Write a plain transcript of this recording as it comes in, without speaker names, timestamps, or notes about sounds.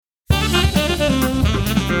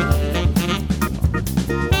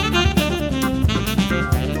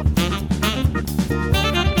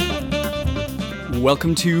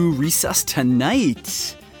Welcome to Recess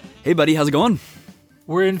Tonight. Hey, buddy, how's it going?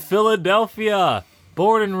 We're in Philadelphia,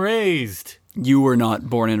 born and raised. You were not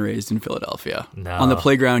born and raised in Philadelphia. No. On the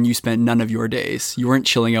playground, you spent none of your days. You weren't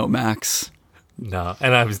chilling out, Max. No,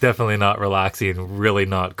 and I was definitely not relaxing, really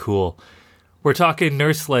not cool. We're talking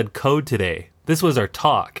nurse-led code today. This was our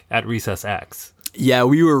talk at Recess X. Yeah,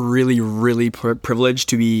 we were really privileged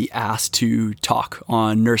to be asked to talk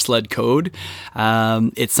on nurse-led code.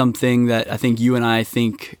 It's something that I think you and I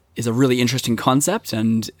think is a really interesting concept,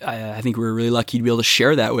 and I think we're really lucky to be able to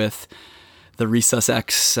share that with the Recess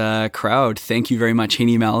X crowd. Thank you very much,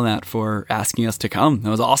 Haney Malinat, for asking us to come. That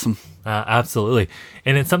was awesome. Absolutely.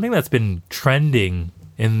 And it's something that's been trending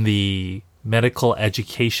in the medical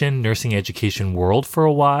education, nursing education world for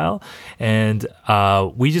a while. And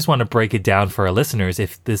we just want to break it down for our listeners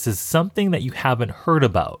if this is something that you haven't heard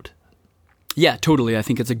about. Yeah, totally. I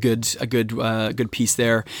think it's a good piece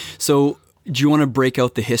there. So do you want to break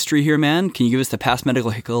out the history here, man? Can you give us the past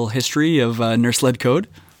medical history of nurse-led code?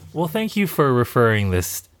 Well, thank you for referring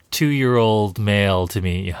this 2-year-old male to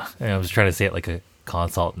me. I was trying to say it like a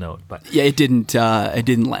consult note, but yeah, it didn't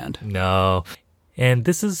land. No. And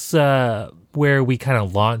this is where we kind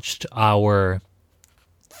of launched our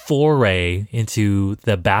foray into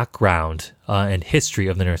the background and history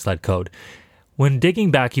of the nurse-led code. When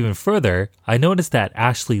digging back even further, I noticed that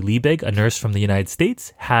Ashley Liebig, a nurse from the United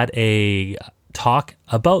States, had a talk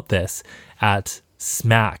about this at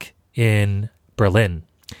SMAC in Berlin.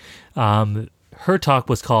 Her talk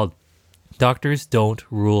was called "Doctors Don't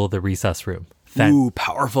Rule the Recess Room." Ooh,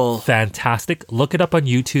 powerful. Fantastic. Look it up on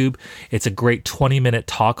YouTube. It's a great 20-minute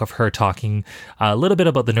talk of her talking a little bit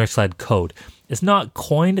about the nurse-led code. It's not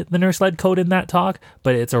coined the nurse-led code in that talk,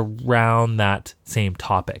 but it's around that same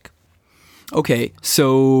topic. Okay,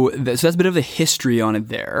 so that's a bit of the history on it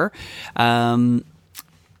there.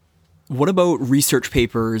 What about research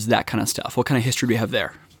papers, that kind of stuff? What kind of history do we have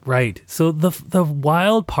there? Right. So the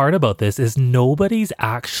wild part about this is nobody's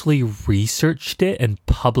actually researched it and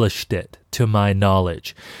published it, to my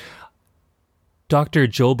knowledge. Dr.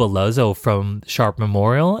 Joe Beluzzo from Sharp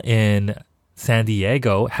Memorial in San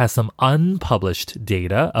Diego has some unpublished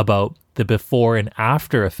data about the before and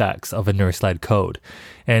after effects of a nurse-led code.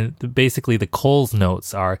 And basically the Coles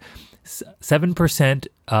notes are 7%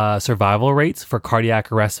 survival rates for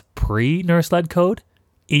cardiac arrest pre-nurse-led code,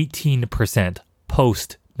 18%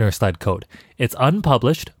 post-nurse-led code. It's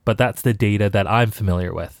unpublished, but that's the data that I'm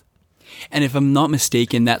familiar with. And if I'm not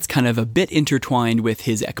mistaken, that's kind of a bit intertwined with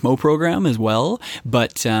his ECMO program as well.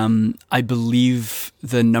 But I believe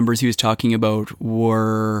the numbers he was talking about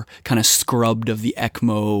were kind of scrubbed of the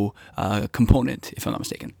ECMO component, if I'm not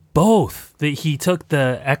mistaken. Both. He took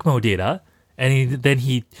the ECMO data, and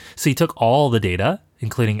he took all the data,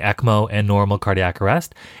 including ECMO and normal cardiac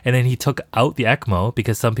arrest, and then he took out the ECMO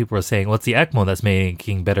because some people were saying, well, it's the ECMO that's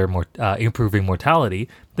making better, improving mortality.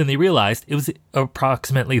 Then they realized it was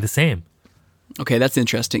approximately the same. Okay, that's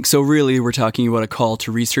interesting. So really, we're talking about a call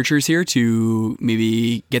to researchers here to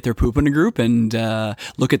maybe get their poop in a group and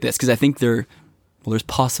look at this, because I think there's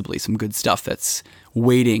possibly some good stuff that's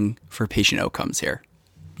waiting for patient outcomes here.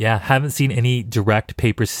 Yeah, haven't seen any direct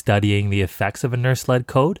papers studying the effects of a nurse-led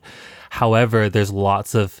code. However, there's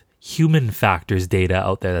lots of human factors data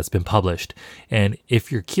out there that's been published. And if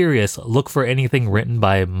you're curious, look for anything written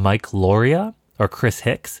by Mike Loria or Chris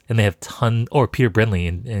Hicks, and they have or Peter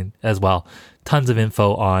Brindley as well, tons of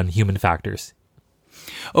info on human factors.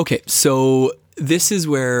 Okay, so this is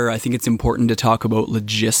where I think it's important to talk about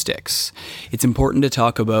logistics. It's important to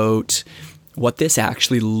talk about what this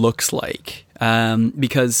actually looks like.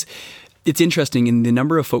 Because it's interesting in the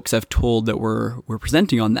number of folks I've told that we're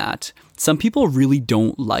presenting on that, some people really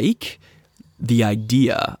don't like the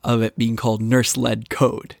idea of it being called nurse-led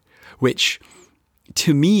code, which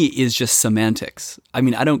to me is just semantics. I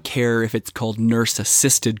mean, I don't care if it's called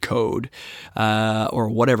nurse-assisted code or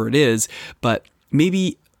whatever it is, but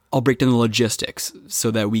maybe I'll break down the logistics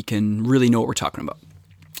so that we can really know what we're talking about.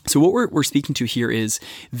 So what we're speaking to here is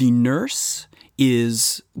there's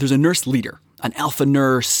a nurse leader, an alpha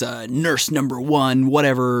nurse, nurse number one,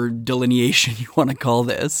 whatever delineation you want to call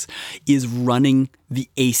this, is running the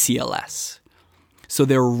ACLS. So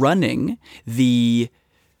they're running the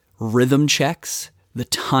rhythm checks, the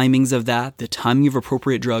timings of that, the timing of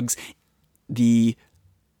appropriate drugs, the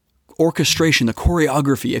orchestration, the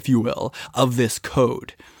choreography, if you will, of this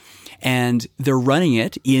code. And they're running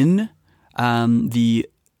it in the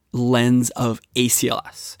lens of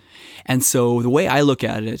ACLS. And so the way I look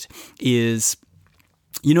at it is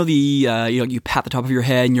you pat the top of your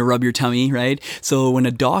head and you rub your tummy, right? So when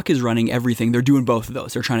a doc is running everything, they're doing both of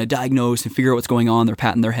those. They're trying to diagnose and figure out what's going on. They're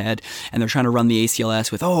patting their head and they're trying to run the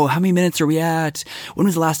ACLS with, how many minutes are we at? When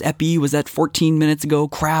was the last epi? Was that 14 minutes ago?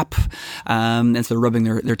 Crap. And so they're rubbing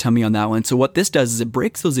their tummy on that one. So what this does is it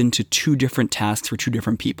breaks those into two different tasks for two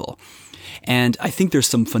different people. And I think there's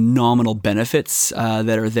some phenomenal benefits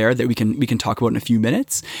that are there that we can talk about in a few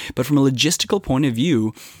minutes. But from a logistical point of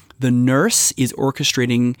view, the nurse is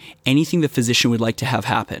orchestrating anything the physician would like to have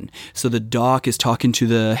happen. So the doc is talking to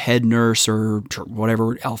the head nurse or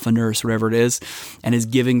whatever, alpha nurse, whatever it is, and is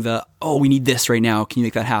giving we need this right now. Can you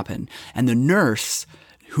make that happen? And the nurse,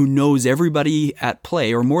 who knows everybody at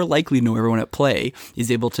play, or more likely to know everyone at play,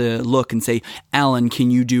 is able to look and say, Alan,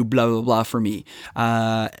 can you do blah, blah, blah for me?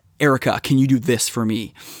 Erica, can you do this for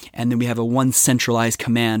me? And then we have one centralized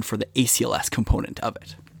command for the ACLS component of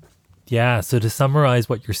it. Yeah, so to summarize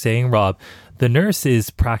what you're saying, Rob, the nurse is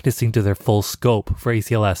practicing to their full scope for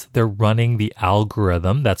ACLS. They're running the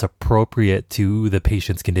algorithm that's appropriate to the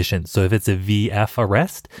patient's condition. So if it's a VF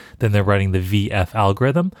arrest, then they're running the VF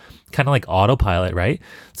algorithm, kind of like autopilot, right?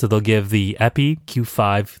 So they'll give the epi,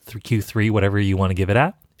 Q5 through Q3, whatever you want to give it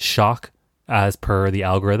at, shock as per the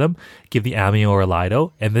algorithm, give the amio or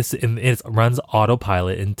lido, and it runs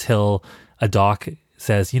autopilot until a doc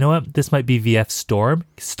says, you know what, this might be VF storm,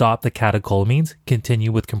 stop the catecholamines,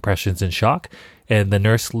 continue with compressions and shock. And the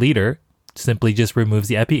nurse leader simply just removes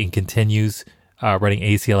the epi and continues running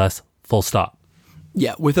ACLS full stop.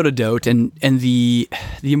 Yeah, without a doubt. And the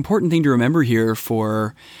important thing to remember here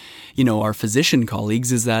for, our physician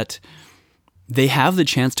colleagues is that they have the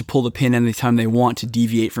chance to pull the pin anytime they want to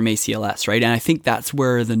deviate from ACLS, right? And I think that's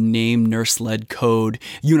where the name nurse-led code,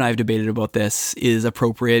 you and I have debated about this, is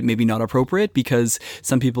appropriate, maybe not appropriate, because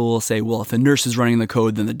some people will say, well, if the nurse is running the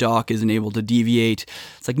code, then the doc isn't able to deviate.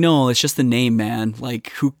 It's like, no, it's just the name, man.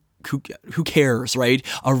 Like, who cares, right?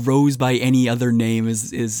 A rose by any other name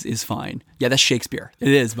is fine. Yeah, that's Shakespeare. It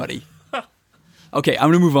is, buddy. Okay,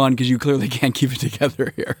 I'm going to move on because you clearly can't keep it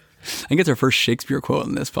together here. I think it's our first Shakespeare quote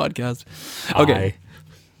in this podcast. Okay.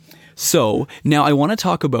 So now I want to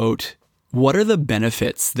talk about what are the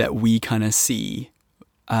benefits that we kind of see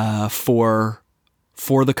for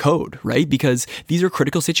the code, right? Because these are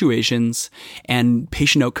critical situations and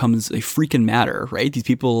patient outcomes, they freaking matter, right? These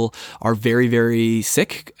people are very, very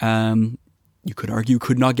sick. You could argue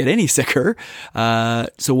could not get any sicker.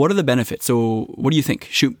 So what are the benefits? So what do you think?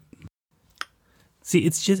 Shoot. See,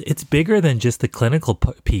 it's bigger than just the clinical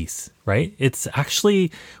piece, right? It's actually,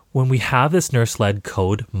 when we have this nurse-led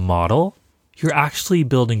code model, you're actually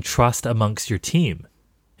building trust amongst your team.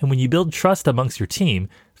 And when you build trust amongst your team,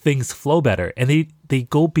 things flow better. And they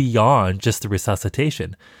go beyond just the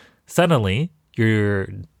resuscitation. Suddenly, your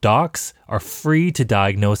docs are free to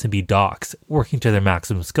diagnose and be docs, working to their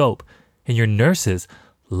maximum scope. And your nurses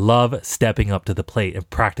love stepping up to the plate and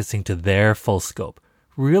practicing to their full scope.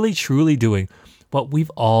 Really, truly doing what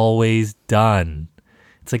we've always done.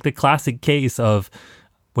 It's like the classic case of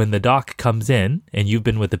when the doc comes in and you've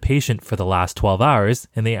been with the patient for the last 12 hours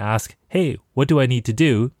and they ask, hey, what do I need to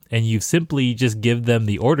do? And you simply just give them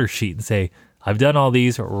the order sheet and say, I've done all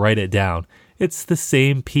these, write it down. It's the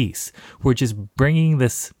same piece. We're just bringing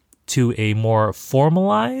this to a more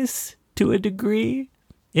formalized, to a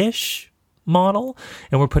degree-ish model,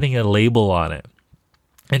 and we're putting a label on it.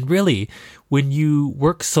 And really, when you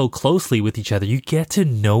work so closely with each other, you get to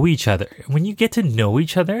know each other. When you get to know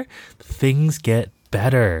each other, things get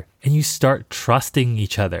better and you start trusting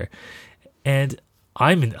each other. And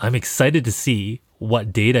I'm excited to see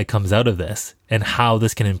what data comes out of this and how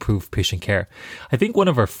this can improve patient care. I think one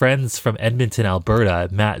of our friends from Edmonton, Alberta,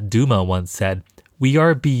 Matt Duma, once said, we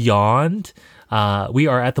are at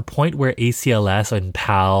the point where ACLS and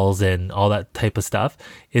PALS and all that type of stuff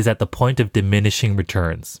is at the point of diminishing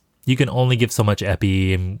returns. You can only give so much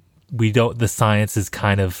epi, and the science has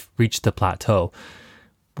kind of reached the plateau.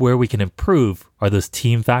 Where we can improve are those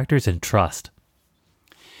team factors and trust.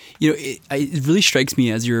 It really strikes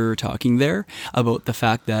me as you're talking there about the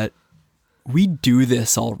fact that we do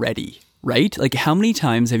this already, right? Like, how many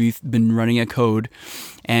times have you been running a code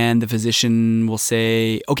and the physician will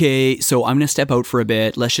say, okay, so I'm going to step out for a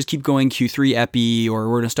bit. Let's just keep going Q3 epi, or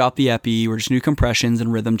we're going to stop the epi. We're just going to do compressions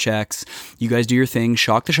and rhythm checks. You guys do your thing.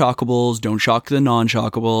 Shock the shockables. Don't shock the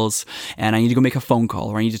non-shockables. And I need to go make a phone call,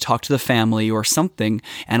 or I need to talk to the family or something,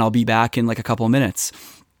 and I'll be back in like a couple of minutes.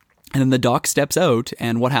 And then the doc steps out,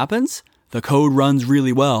 and what happens? The code runs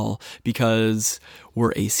really well because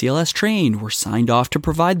we're ACLS trained. We're signed off to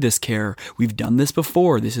provide this care. We've done this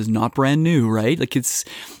before. This is not brand new, right? Like,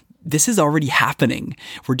 this is already happening.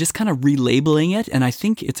 We're just kind of relabeling it. And I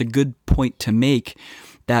think it's a good point to make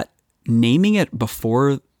that naming it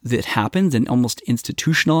before it happens and almost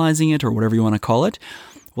institutionalizing it, or whatever you want to call it,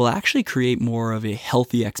 will actually create more of a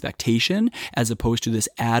healthy expectation as opposed to this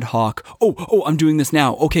ad hoc, oh, I'm doing this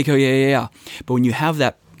now. Okay, yeah. But when you have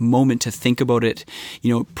that moment to think about it,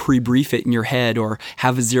 pre-brief it in your head or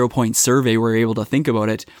have a 0-point survey where you're able to think about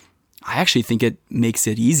it, I actually think it makes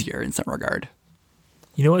it easier in some regard.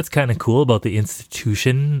 You know what's kind of cool about the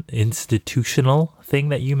institutional thing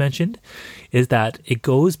that you mentioned is that it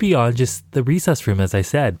goes beyond just the resus room, as I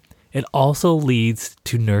said. It also leads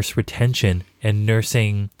to nurse retention and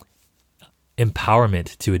nursing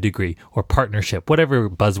empowerment to a degree, or partnership, whatever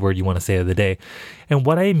buzzword you want to say of the day. And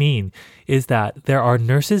what I mean is that there are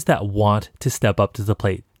nurses that want to step up to the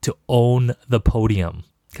plate, to own the podium.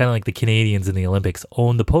 Kind of like the Canadians in the Olympics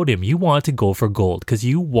own the podium. You want to go for gold because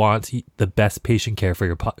you want the best patient care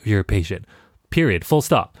for your patient. Period. Full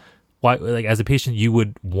stop. Why? Like, as a patient, you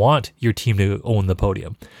would want your team to own the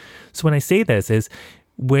podium. So when I say this is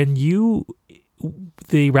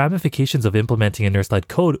the ramifications of implementing a nurse-led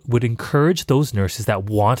code would encourage those nurses that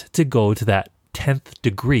want to go to that 10th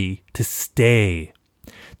degree to stay,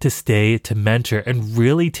 to mentor, and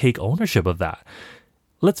really take ownership of that.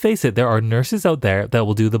 Let's face it, there are nurses out there that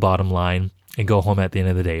will do the bottom line and go home at the end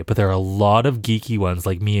of the day. But there are a lot of geeky ones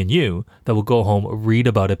like me and you that will go home, read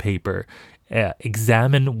about a paper,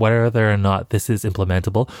 examine whether or not this is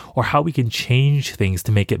implementable or how we can change things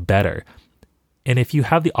to make it better. And if you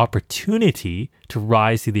have the opportunity to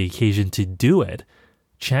rise to the occasion to do it,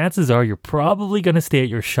 chances are you're probably going to stay at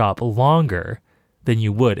your shop longer than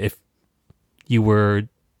you would if you were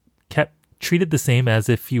kept treated the same as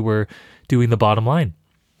if you were doing the bottom line.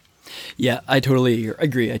 Yeah, I totally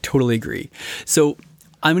agree. So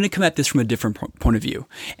I'm going to come at this from a different point of view.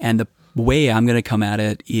 And the way I'm going to come at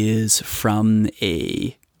it is from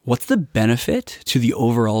what's the benefit to the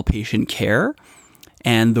overall patient care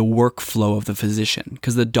and the workflow of the physician?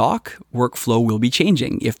 Because the doc workflow will be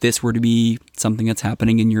changing if this were to be something that's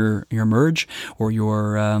happening in your merge or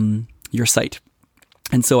your site.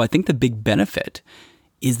 And so I think the big benefit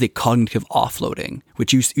is the cognitive offloading,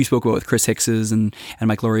 which you spoke about with Chris Hicks's and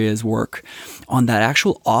Mike Lauria's work on that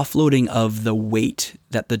actual offloading of the weight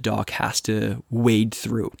that the doc has to wade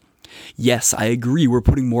through. Yes, I agree, we're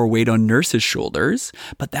putting more weight on nurses' shoulders,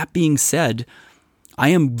 but that being said, I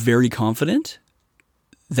am very confident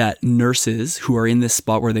that nurses who are in this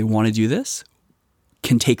spot where they want to do this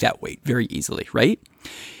can take that weight very easily, right?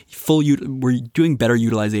 We're doing better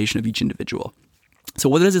utilization of each individual. So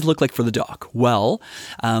what does this look like for the doc? Well,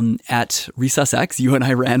 at ResusX, you and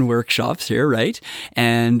I ran workshops here, right?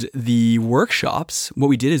 And the workshops, what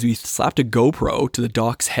we did is we slapped a GoPro to the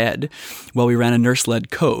doc's head while we ran a nurse-led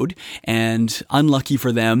code. And unlucky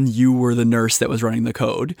for them, you were the nurse that was running the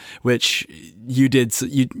code, which you did.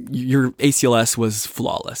 Your ACLS was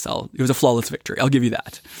flawless. It was a flawless victory. I'll give you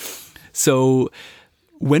that. So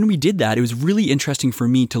when we did that, it was really interesting for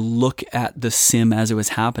me to look at the sim as it was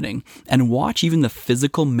happening and watch even the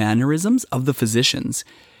physical mannerisms of the physicians.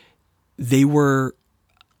 They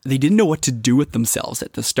didn't know what to do with themselves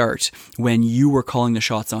at the start when you were calling the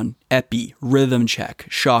shots on epi, rhythm check,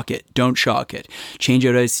 shock it, don't shock it, change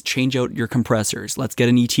out your compressors. Let's get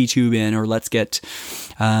an ET tube in, or let's get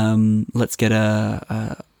a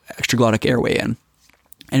extraglottic airway in.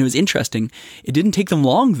 And it was interesting. It didn't take them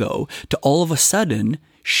long, though, to all of a sudden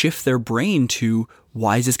shift their brain to,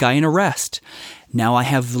 why is this guy in arrest? Now I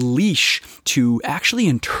have the leash to actually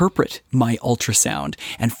interpret my ultrasound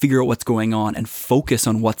and figure out what's going on and focus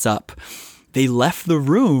on what's up. They left the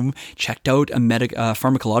room, checked out a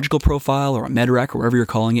pharmacological profile or a MedRec or whatever you're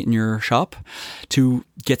calling it in your shop to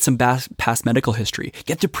get some past medical history,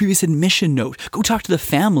 get the previous admission note, go talk to the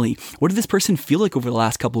family. What did this person feel like over the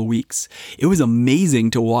last couple of weeks? It was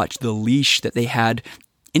amazing to watch the leash that they had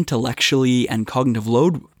intellectually and cognitive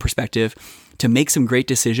load perspective to make some great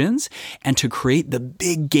decisions and to create the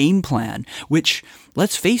big game plan, which,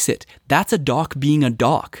 let's face it, that's a doc being a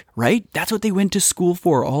doc, right? That's what they went to school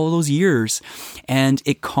for all those years. And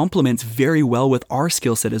it complements very well with our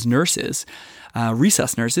skill set as nurses,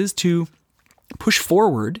 resus nurses, to push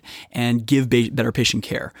forward and give better patient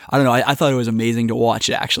care. I don't know. I thought it was amazing to watch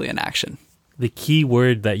it actually in action. The key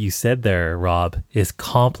word that you said there, Rob, is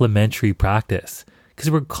complementary practice,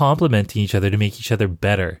 because we're complementing each other to make each other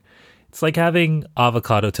better. It's like having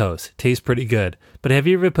avocado toast. Tastes pretty good. But have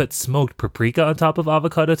you ever put smoked paprika on top of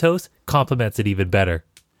avocado toast? Complements it even better.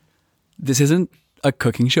 This isn't a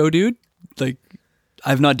cooking show, dude. Like,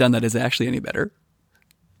 I've not done that. Is it actually any better?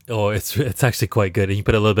 Oh, it's actually quite good. And you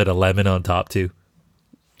put a little bit of lemon on top too.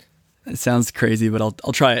 It sounds crazy, but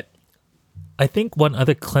I'll try it. I think one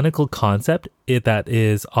other clinical concept that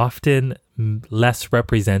is often less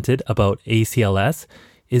represented about ACLS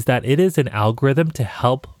is that it is an algorithm to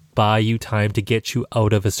help buy you time to get you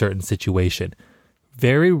out of a certain situation.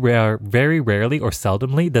 Very rarely or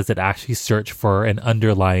seldomly does it actually search for an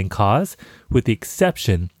underlying cause, with the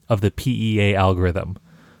exception of the PEA algorithm.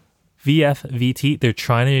 VFVT, they're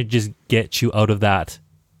trying to just get you out of that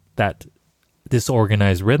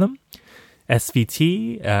disorganized rhythm.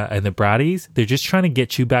 SVT and the Bradys, they're just trying to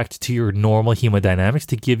get you back to your normal hemodynamics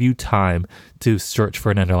to give you time to search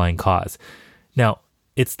for an underlying cause. Now,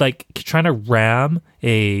 it's like trying to ram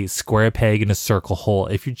a square peg in a circle hole.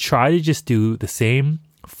 If you try to just do the same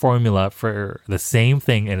formula for the same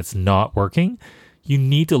thing and it's not working, you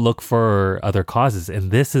need to look for other causes.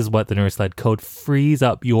 And this is what the Nurse-Led Code frees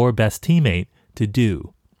up your best teammate to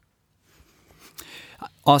do.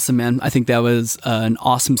 Awesome, man. I think that was an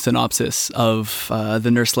awesome synopsis of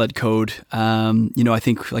the Nurse-Led Code. I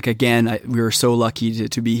think, we were so lucky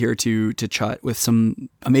to be here to chat with some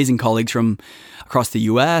amazing colleagues from across the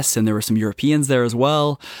US, and there were some Europeans there as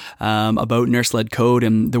well, about Nurse-Led Code.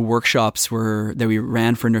 And the workshops that we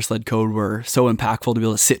ran for Nurse-Led Code were so impactful to be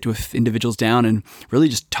able to sit with individuals down and really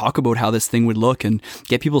just talk about how this thing would look and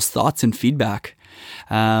get people's thoughts and feedback.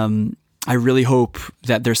 I really hope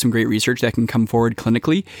that there's some great research that can come forward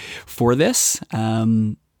clinically for this.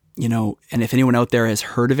 And if anyone out there has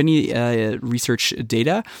heard of any research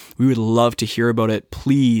data, we would love to hear about it.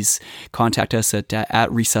 Please contact us at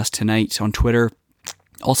Resus Tonight on Twitter,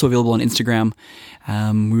 also available on Instagram.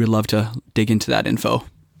 We would love to dig into that info.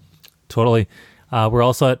 Totally. We're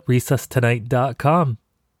also at resustonight.com.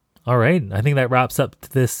 All right. I think that wraps up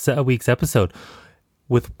this week's episode.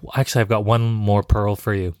 I've got one more pearl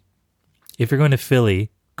for you. If you're going to Philly,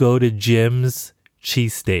 go to Jim's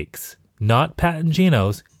Cheesesteaks. Not Pat and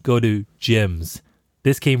Gino's, go to Jim's.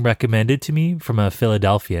 This came recommended to me from a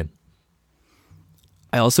Philadelphian.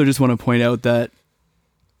 I also just want to point out that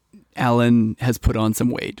Alan has put on some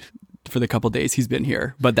weight for the couple days he's been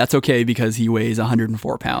here. But that's okay because he weighs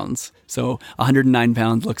 104 pounds. So 109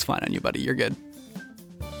 pounds looks fine on you, buddy. You're good.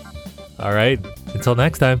 All right. Until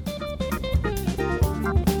next time.